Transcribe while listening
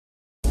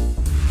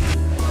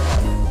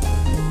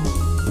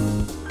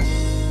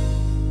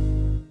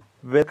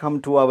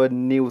Welcome to our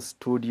new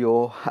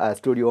studio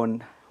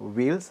on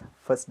wheels.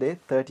 First day,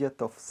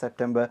 30th of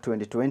September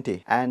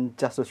 2020. And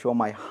just to show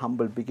my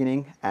humble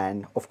beginning,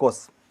 and of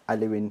course, I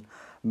live in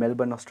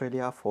Melbourne,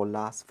 Australia for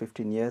last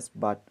 15 years,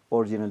 but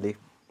originally,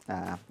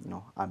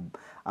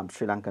 I'm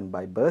Sri Lankan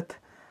by birth,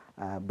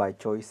 by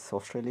choice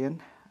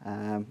Australian.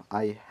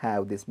 I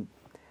have this,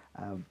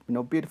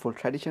 beautiful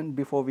tradition.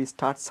 Before we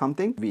start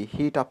something, we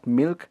heat up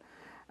milk.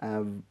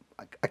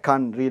 I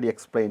can't really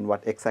explain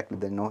what exactly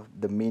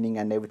the meaning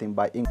and everything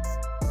by English.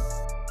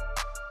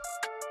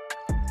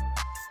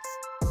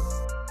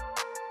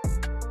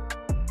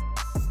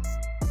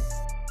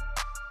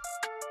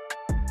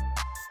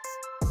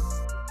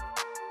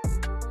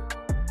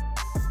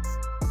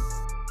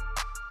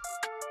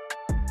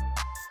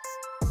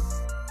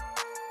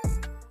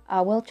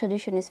 Well,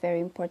 tradition is very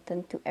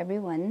important to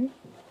everyone,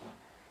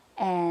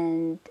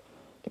 and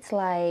it's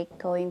like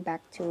going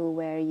back to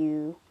where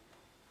you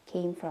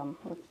came from,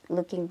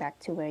 looking back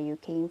to where you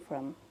came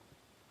from,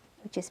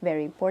 which is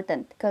very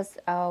important because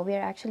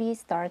we're actually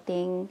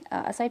starting,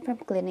 aside from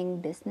cleaning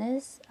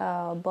business,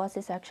 boss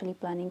is actually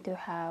planning to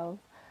have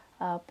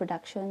a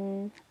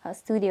production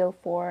studio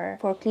for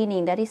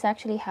cleaning. That is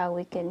actually how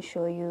we can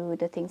show you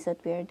the things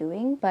that we are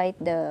doing. By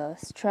the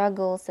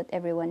struggles that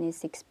everyone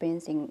is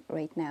experiencing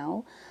right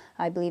now,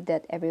 I believe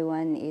that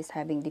everyone is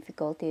having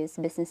difficulties,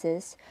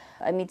 businesses,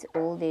 amidst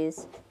all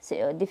this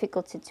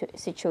difficult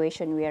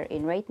situation we are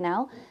in right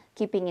now,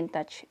 keeping in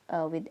touch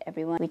with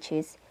everyone, which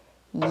is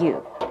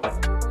you.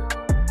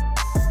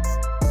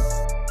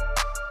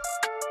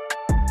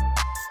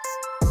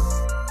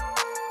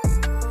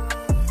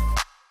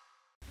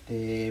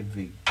 There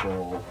we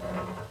go.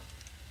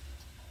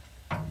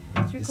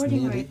 It's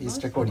recording, right?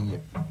 It's recording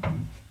here.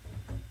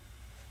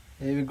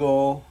 Here we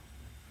go.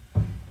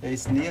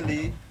 It's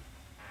nearly.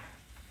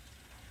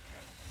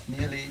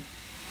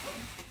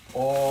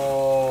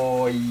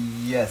 Oh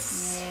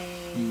yes.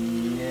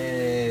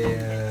 Yay.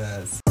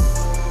 Yes.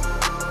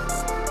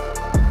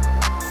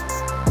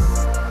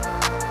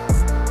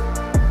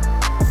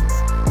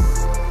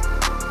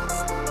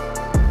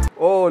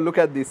 Oh, look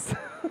at this.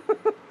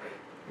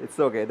 It's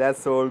okay.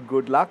 That's all.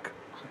 Good luck.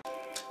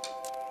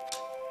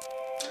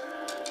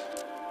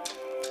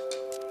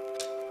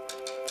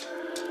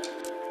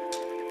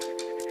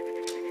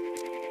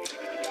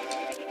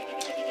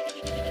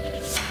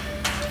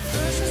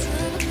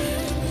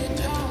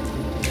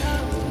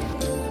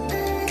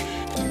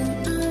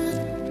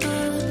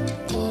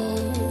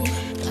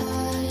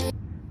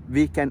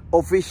 We can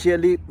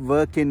officially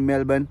work in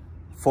Melbourne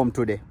from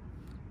today.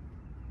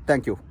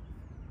 Thank you.